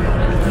polls.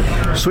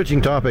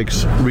 Switching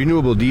topics,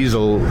 renewable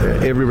diesel.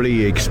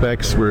 Everybody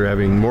expects we're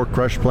having more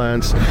crush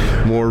plants,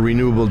 more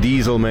renewable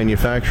diesel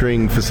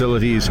manufacturing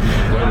facilities,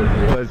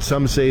 but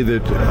some say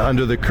that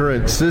under the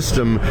current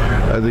system,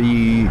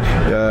 the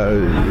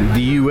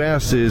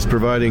U.S. is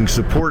providing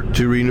support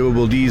to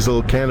renewable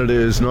diesel. Canada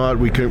is not.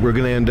 We're going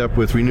to end up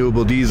with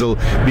renewable diesel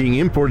being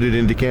imported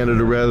into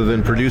Canada rather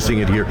than producing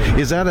it here.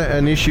 Is that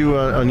an issue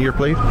on your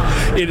plate?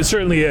 It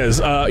certainly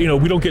is.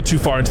 We don't get too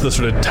far into the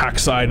sort of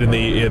tax side in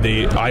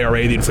the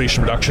IRA, the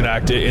Inflation Reduction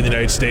Act in the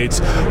United States.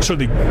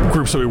 Certainly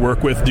groups that we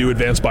work with do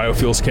Advanced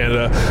Biofuels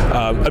Canada.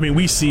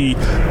 We see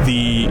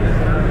the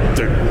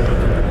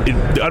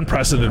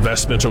unprecedented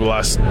investment over the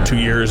last 2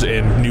 years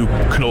in new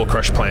canola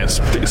crush plants,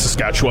 particularly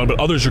Saskatchewan, but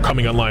others are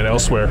coming online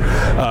elsewhere.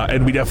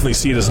 And we definitely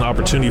see it as an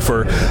opportunity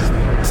for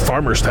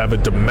farmers to have a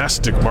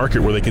domestic market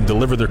where they can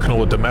deliver their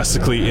canola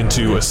domestically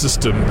into a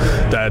system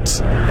that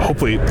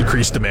hopefully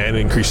increases demand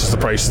and increases the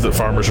prices that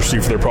farmers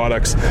receive for their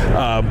products.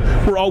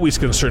 We're always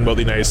concerned about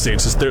the United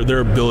States is their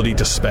ability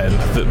to spend.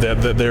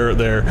 They're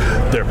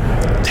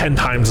 10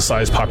 times the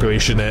size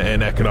population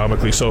and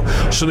economically. So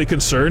certainly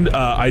concerned.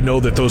 I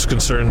know that those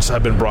concerns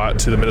have been brought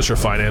to the Minister of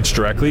Finance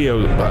directly. I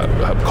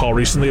had a call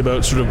recently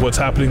about sort of what's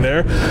happening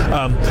there.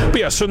 But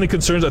yeah, certainly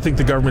concerns. I think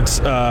the government,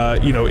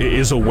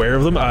 is aware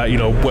of them.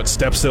 What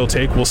steps they'll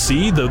take, we'll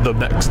see.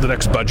 The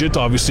next budget,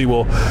 obviously,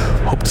 we'll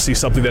hope to see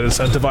something that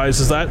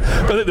incentivizes that.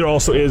 But I think there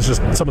also is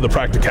just some of the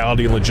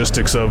practicality and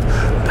logistics of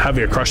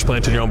having a crush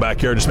plant in your own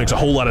backyard. Just makes a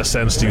whole lot of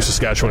sense to use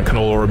Saskatchewan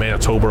canola or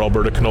Manitoba or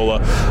Alberta canola.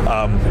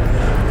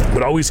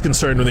 But always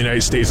concerned when the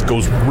United States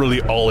goes really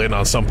all in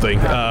on something.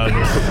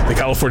 The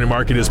California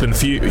market has been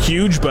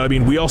huge, but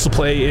we also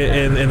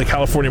play in the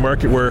California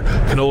market where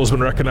canola has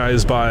been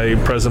recognized by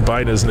President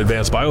Biden as an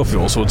advanced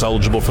biofuel, so it's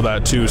eligible for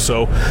that too.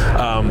 So,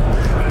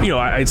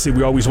 I'd say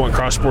we always want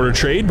cross-border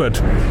trade, but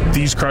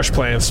these crush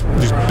plants,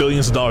 these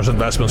billions of dollars of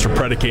investments are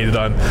predicated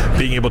on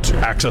being able to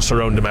access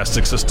our own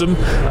domestic system.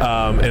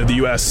 And the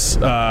U.S.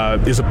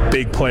 Is a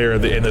big player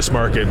in this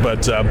market,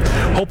 but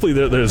hopefully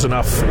there's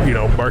enough,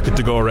 market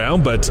to go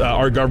around. But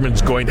our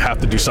government's going to have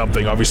to do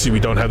something. Obviously, we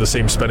don't have the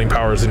same spending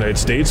power as the United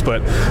States,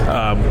 but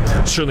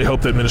certainly hope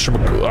hope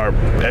that our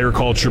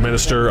agriculture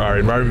minister, our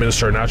environment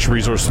minister, our natural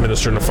resources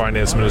minister, and the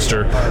finance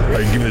minister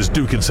are giving this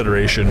due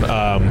consideration.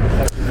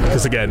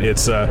 Because again,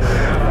 it's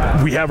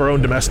we have our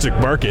own domestic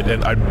market,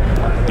 and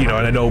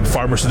I know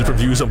farmers have different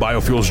views on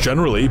biofuels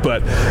generally,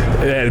 but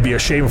it'd be a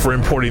shame if we're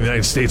importing the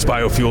United States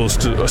biofuels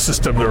to a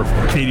system where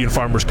Canadian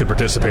farmers could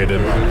participate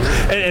in.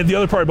 And the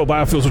other part about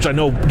biofuels, which I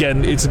know,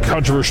 again, it's a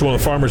controversial one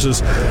with farmers,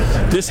 is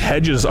this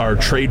hedges our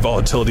trade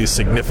volatility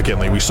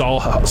significantly. We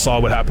saw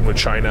what happened with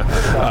China.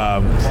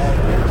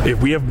 If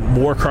we have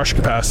more crush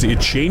capacity, it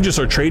changes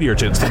our trade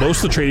irritants. Most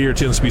of the trade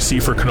irritants we see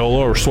for canola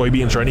or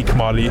soybeans or any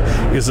commodity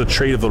is the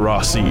trade of the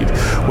raw seed.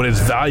 When it's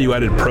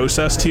value-added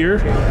processed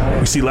here,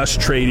 we see less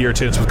trade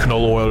irritants with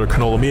canola oil or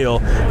canola meal.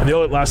 And the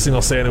other last thing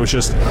I'll say, and it was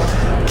just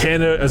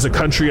Canada as a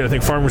country, and I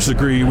think farmers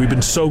agree,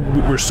 we're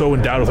so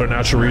endowed with our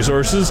natural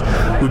resources.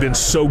 We've been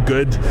so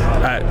good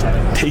at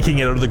taking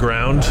it out of the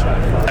ground,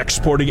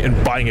 exporting it,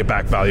 and buying it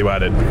back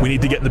value-added. We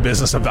need to get in the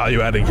business of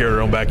value-adding here in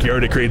our own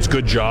backyard. It creates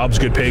good jobs,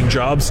 good paying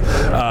jobs,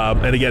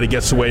 and again, it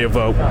gets away of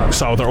we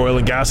saw with our oil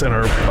and gas and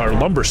our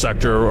lumber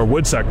sector or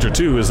wood sector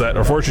too, is that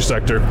our forestry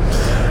sector.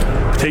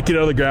 Take it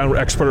out of the ground,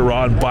 export it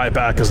raw, and buy it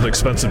back as an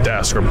expensive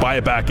desk, or buy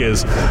it back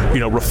as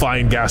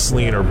refined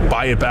gasoline, or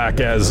buy it back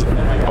as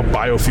a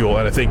biofuel.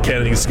 And I think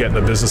Canada needs to get in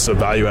the business of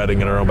value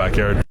adding in our own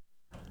backyard.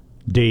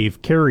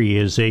 Dave Carey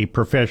is a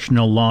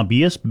professional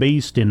lobbyist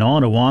based in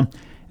Ottawa,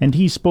 and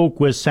he spoke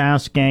with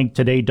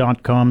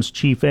SaskAgToday.com's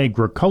chief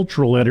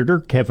agricultural editor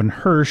Kevin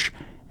Hirsch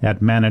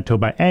at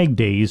Manitoba Ag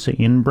Days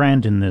in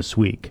Brandon this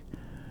week.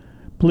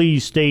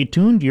 Please stay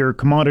tuned. Your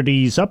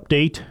Commodities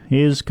Update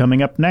is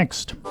coming up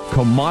next.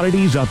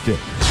 Commodities Update.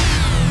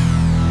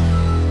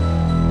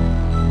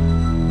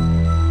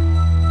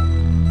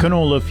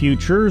 Canola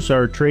futures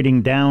are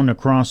trading down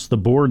across the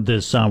board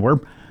this hour.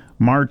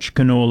 March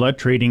canola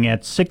trading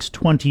at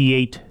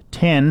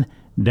 $628.10,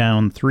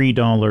 down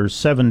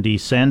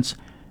 $3.70.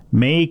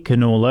 May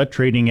canola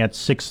trading at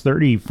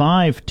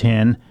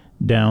 $635.10,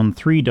 down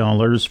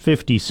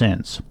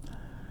 $3.50.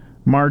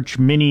 March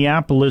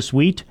Minneapolis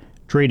wheat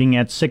trading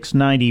at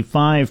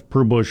 $6.95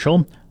 per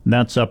bushel,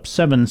 that's up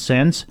 7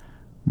 cents.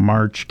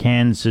 March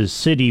Kansas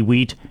City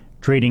wheat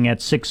trading at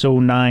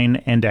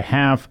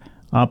 $609.50,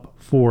 up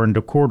 4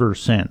 1/4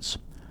 cents.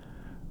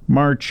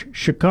 March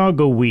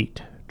Chicago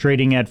wheat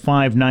trading at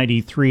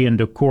 $5.93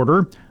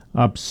 1/4,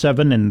 up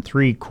 7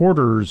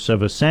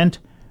 3/4 cents.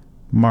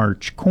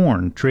 March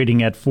corn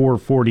trading at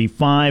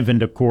 $4.45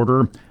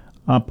 1/4,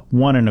 up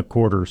 1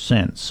 1/4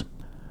 cents.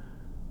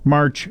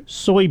 March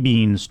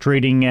soybeans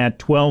trading at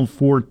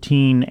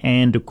 $12.14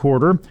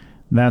 1/4,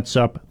 that's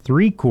up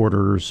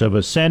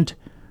 3/4 cents.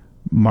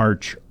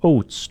 March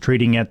oats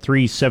trading at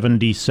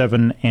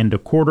 $3.77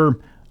 1/4,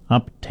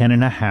 up 10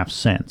 1/2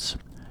 cents.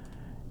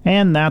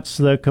 And that's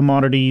the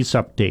Commodities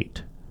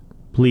Update.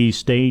 Please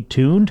stay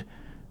tuned.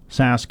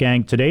 Sask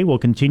Ag Today will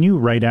continue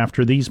right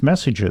after these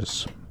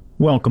messages.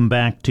 Welcome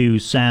back to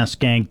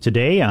Sask Ag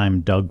Today. I'm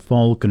Doug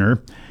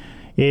Falconer.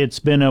 It's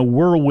been a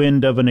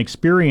whirlwind of an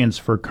experience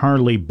for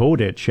Carly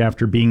Bowditch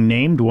after being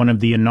named one of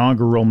the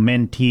inaugural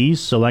mentees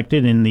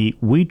selected in the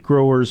Wheat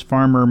Growers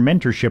Farmer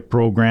Mentorship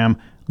Program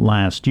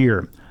last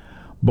year.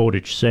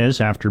 Bowditch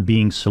says after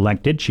being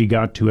selected, she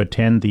got to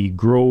attend the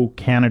Grow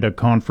Canada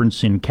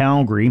conference in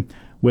Calgary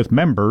with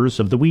members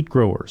of the wheat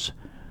growers.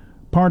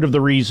 Part of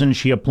the reason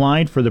she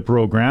applied for the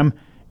program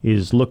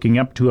is looking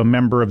up to a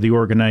member of the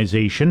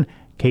organization,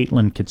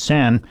 Caitlin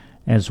Kitsan,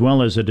 as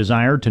well as a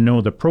desire to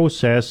know the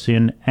process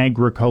in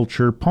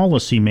agriculture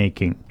policy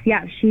making.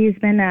 Yeah, she's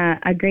been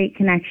a great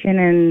connection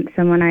and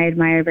someone I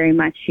admire very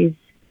much. She's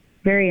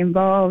very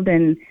involved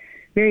and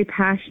very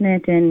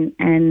passionate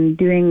and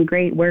doing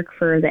great work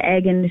for the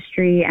ag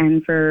industry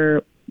and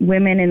for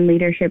women in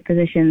leadership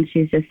positions.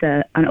 She's just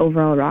an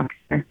overall rock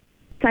star.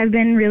 So I've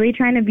been really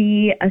trying to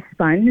be a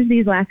sponge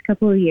these last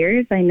couple of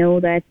years. I know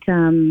that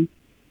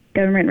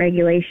government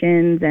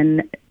regulations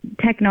and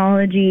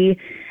technology,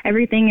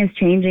 everything is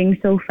changing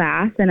so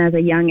fast. And as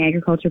a young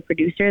agriculture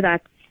producer,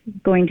 that's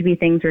going to be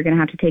things we're going to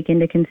have to take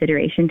into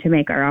consideration to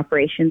make our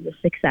operations a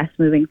success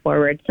moving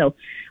forward. So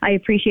I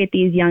appreciate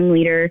these young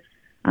leader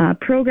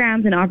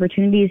programs and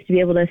opportunities to be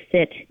able to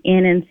sit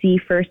in and see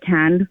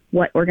firsthand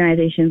what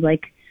organizations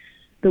like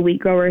the wheat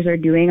growers are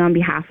doing on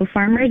behalf of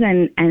farmers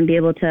and be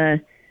able to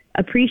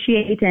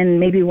appreciate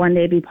and maybe one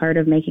day be part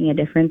of making a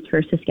difference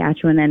for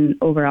Saskatchewan and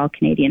overall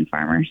Canadian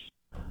farmers.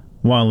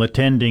 While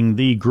attending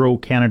the Grow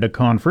Canada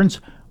conference,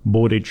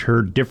 Bowditch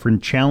heard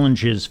different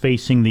challenges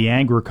facing the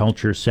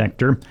agriculture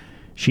sector.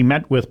 She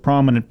met with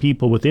prominent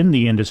people within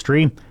the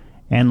industry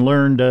and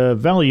learned a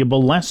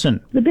valuable lesson.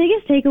 The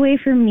biggest takeaway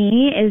for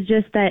me is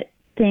just that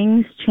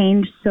things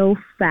change so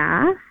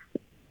fast,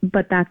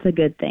 but that's a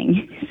good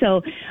thing.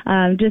 So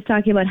just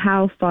talking about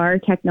how far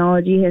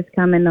technology has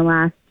come in the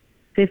last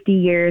 50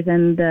 years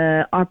and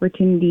the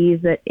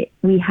opportunities that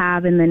we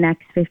have in the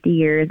next 50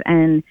 years,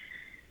 and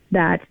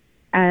that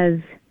as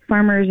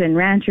farmers and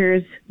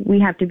ranchers, we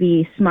have to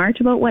be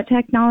smart about what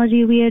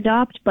technology we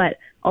adopt, but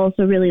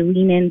also really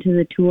lean into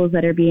the tools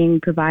that are being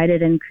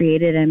provided and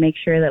created and make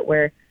sure that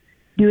we're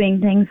doing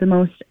things the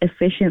most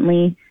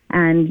efficiently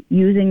and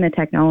using the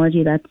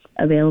technology that's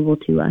available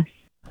to us.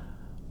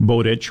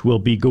 Bowditch will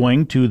be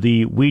going to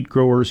the Wheat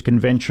Growers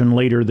Convention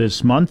later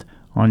this month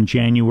on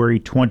January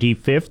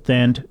 25th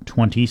and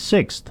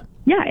 26th.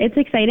 Yeah, it's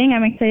exciting.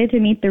 I'm excited to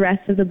meet the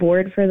rest of the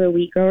board for the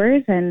wheat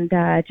growers and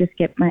just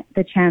get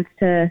the chance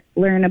to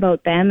learn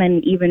about them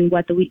and even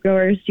what the wheat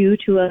growers do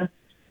to a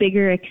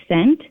bigger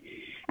extent,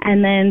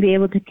 and then be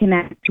able to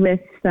connect with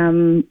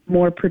some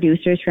more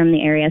producers from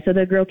the area. So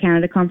the Grow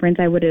Canada Conference,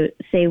 I would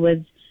say, was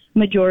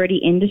majority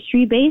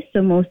industry-based,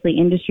 so mostly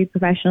industry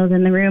professionals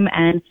in the room,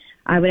 and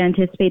I would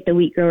anticipate the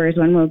wheat growers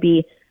one will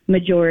be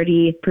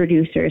majority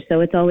producers.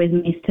 So it's always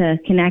nice to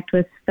connect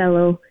with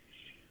fellow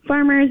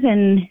farmers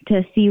and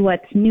to see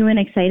what's new and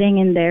exciting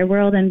in their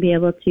world and be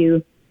able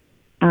to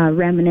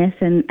reminisce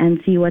and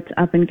see what's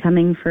up and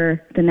coming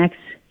for the next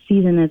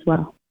season as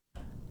well.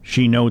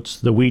 She notes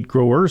the wheat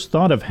growers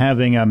thought of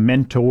having a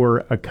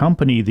mentor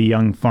accompany the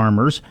young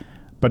farmers,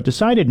 but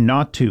decided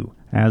not to,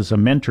 as a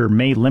mentor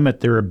may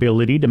limit their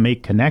ability to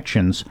make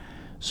connections.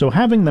 So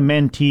having the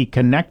mentee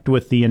connect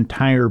with the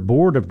entire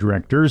board of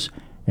directors,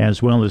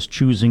 as well as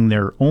choosing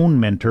their own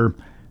mentor,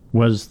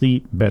 was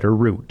the better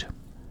route.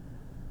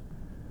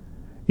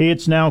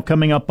 It's now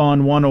coming up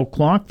on 1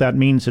 o'clock. That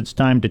means it's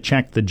time to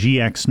check the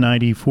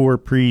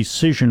GX94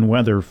 precision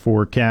weather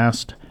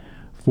forecast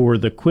for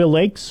the Quill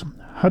Lakes,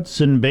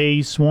 Hudson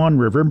Bay, Swan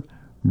River,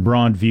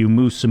 Broadview,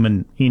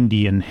 Moosomin,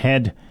 Indian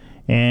Head,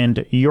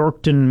 and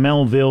Yorkton,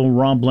 Melville,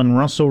 Roblin,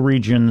 Russell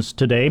regions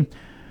today.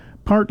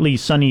 Partly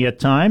sunny at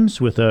times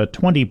with a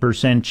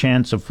 20%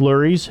 chance of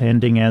flurries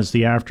ending as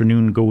the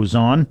afternoon goes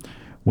on.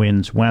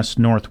 Winds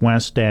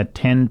west-northwest at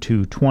 10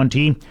 to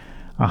 20.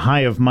 A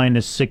high of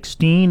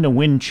 -16, a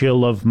wind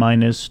chill of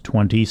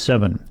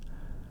 -27.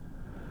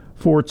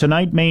 For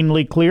tonight,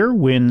 mainly clear,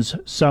 winds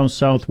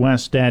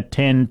south-southwest at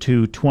 10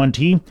 to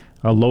 20,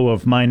 a low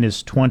of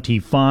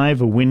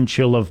 -25, a wind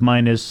chill of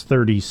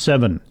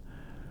 -37.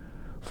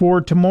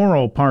 For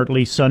tomorrow,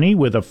 partly sunny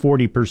with a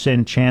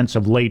 40% chance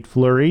of late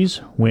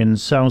flurries,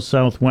 winds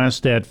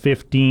south-southwest at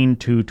 15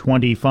 to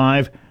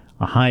 25,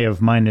 a high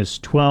of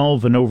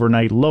 -12, an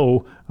overnight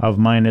low of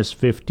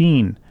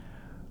 -15.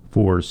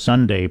 For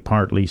Sunday,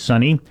 partly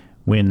sunny,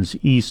 winds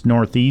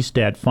east-northeast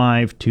at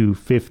 5 to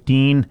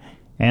 15,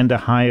 and a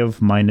high of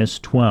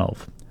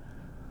 -12.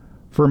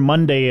 For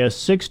Monday, a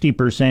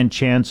 60%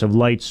 chance of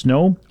light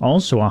snow,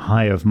 also a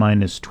high of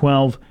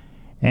 -12,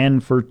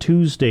 and for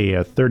Tuesday,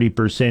 a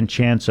 30%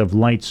 chance of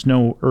light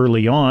snow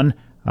early on,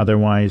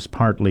 otherwise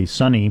partly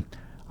sunny,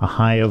 a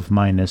high of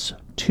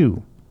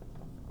 -2.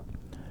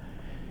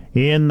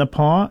 In the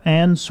Paw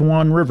and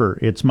Swan River,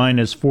 it's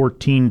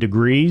 -14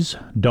 degrees,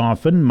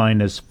 Dauphin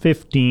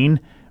 -15,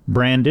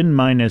 Brandon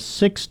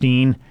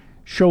 -16,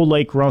 Shoal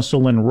Lake,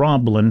 Russell, and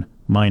Roblin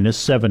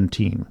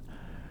 -17.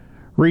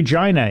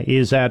 Regina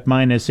is at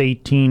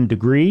 -18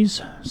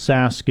 degrees,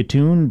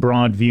 Saskatoon,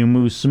 Broadview,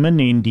 Moosomin,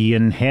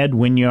 Indian Head,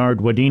 Wynyard,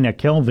 Wadena,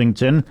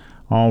 Kelvington,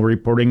 all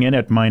reporting in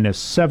at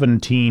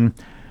 -17,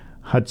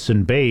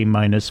 Hudson Bay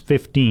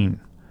 -15.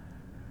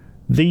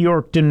 The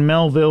Yorkton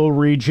Melville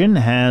region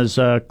has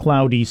a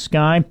cloudy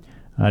sky,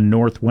 a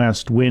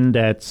northwest wind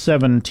at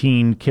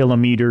 17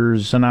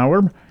 kilometers an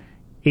hour.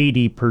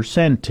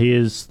 80%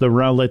 is the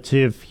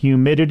relative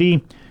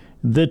humidity.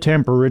 The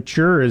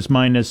temperature is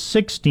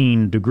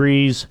 -16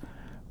 degrees.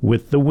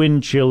 With the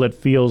wind chill, it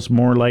feels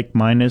more like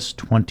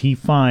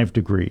 -25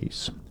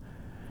 degrees.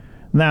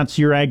 That's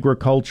your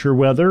agriculture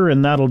weather,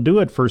 and that'll do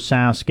it for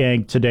Sask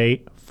Ag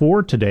Today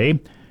for today.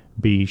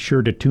 Be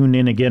sure to tune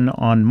in again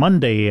on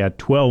Monday at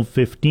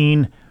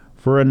 12:15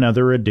 for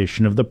another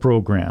edition of the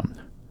program.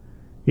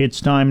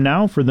 It's time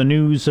now for the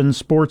news and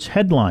sports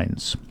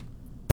headlines.